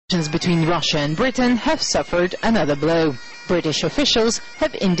Relations between Russia and Britain have suffered another blow. British officials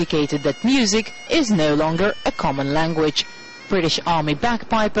have indicated that music is no longer a common language. British Army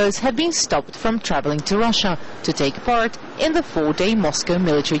bagpipers have been stopped from travelling to Russia to take part in the 4-day Moscow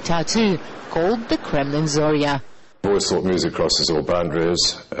military tattoo called the Kremlin Zorya. I've always thought music crosses all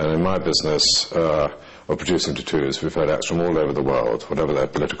boundaries, and in my business of producing tattoos, we've had acts from all over the world, whatever their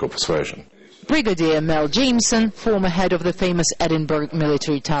political persuasion. Brigadier Mel Jameson, former head of the famous Edinburgh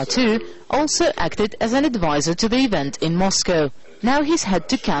military tattoo, also acted as an advisor to the event in Moscow. Now he's had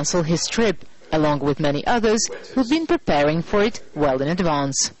to cancel his trip, along with many others who've been preparing for it well in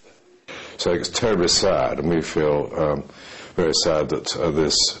advance. So it's terribly sad, and we feel very sad that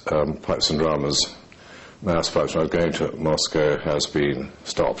this Pipes and Dramas, mass pipes and going to Moscow, has been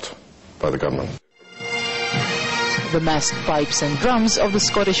stopped by the government. The masked pipes and drums of the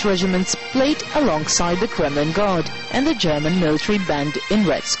Scottish regiments played alongside the Kremlin Guard and the German military band in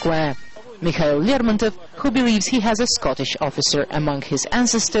Red Square. Mikhail Lermontov, who believes he has a Scottish officer among his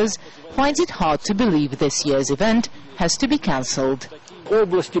ancestors, finds it hard to believe this year's event has to be cancelled.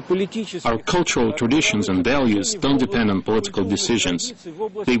 Our cultural traditions and values don't depend on political decisions.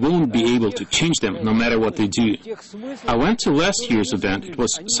 They won't be able to change them no matter what they do. I went to last year's event. It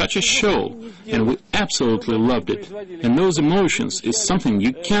was such a show, and we absolutely loved it. And those emotions is something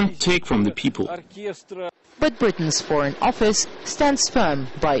you can't take from the people. But Britain's Foreign Office stands firm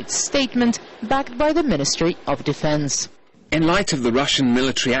by its statement backed by the Ministry of Defence. In light of the Russian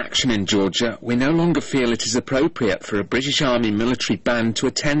military action in Georgia, we no longer feel it is appropriate for a British Army military band to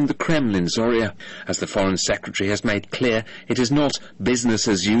attend the Kremlin Zorya. As the Foreign Secretary has made clear, it is not business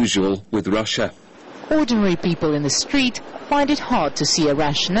as usual with Russia. Ordinary people in the street find it hard to see a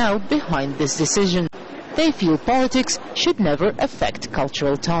rationale behind this decision. They feel politics should never affect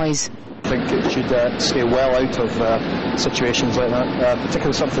cultural ties. I think it should stay well out of situations like that,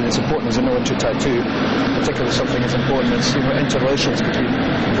 particularly something as important as a military tattoo, particularly something as important as interrelations between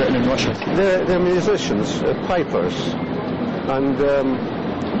Britain and Russia. They're musicians, pipers, and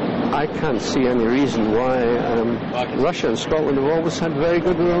I can't see any reason why Russia and Scotland have always had very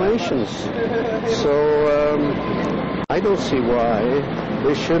good relations. So I don't see why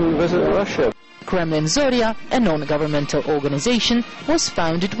they shouldn't visit Russia. Kremlin Zorya, a non-governmental organization, was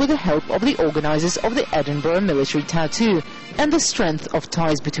founded with the help of the organizers of the Edinburgh military tattoo, and the strength of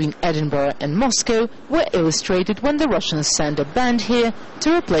ties between Edinburgh and Moscow were illustrated when the Russians sent a band here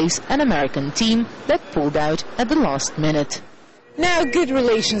to replace an American team that pulled out at the last minute. Now good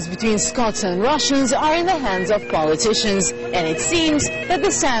relations between Scots and Russians are in the hands of politicians, and it seems that the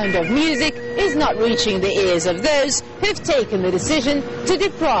sound of music is not reaching the ears of those who've taken the decision to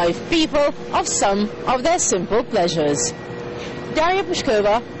deprive people of some of their simple pleasures. Daria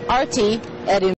Pushkova, RT, Edinburgh.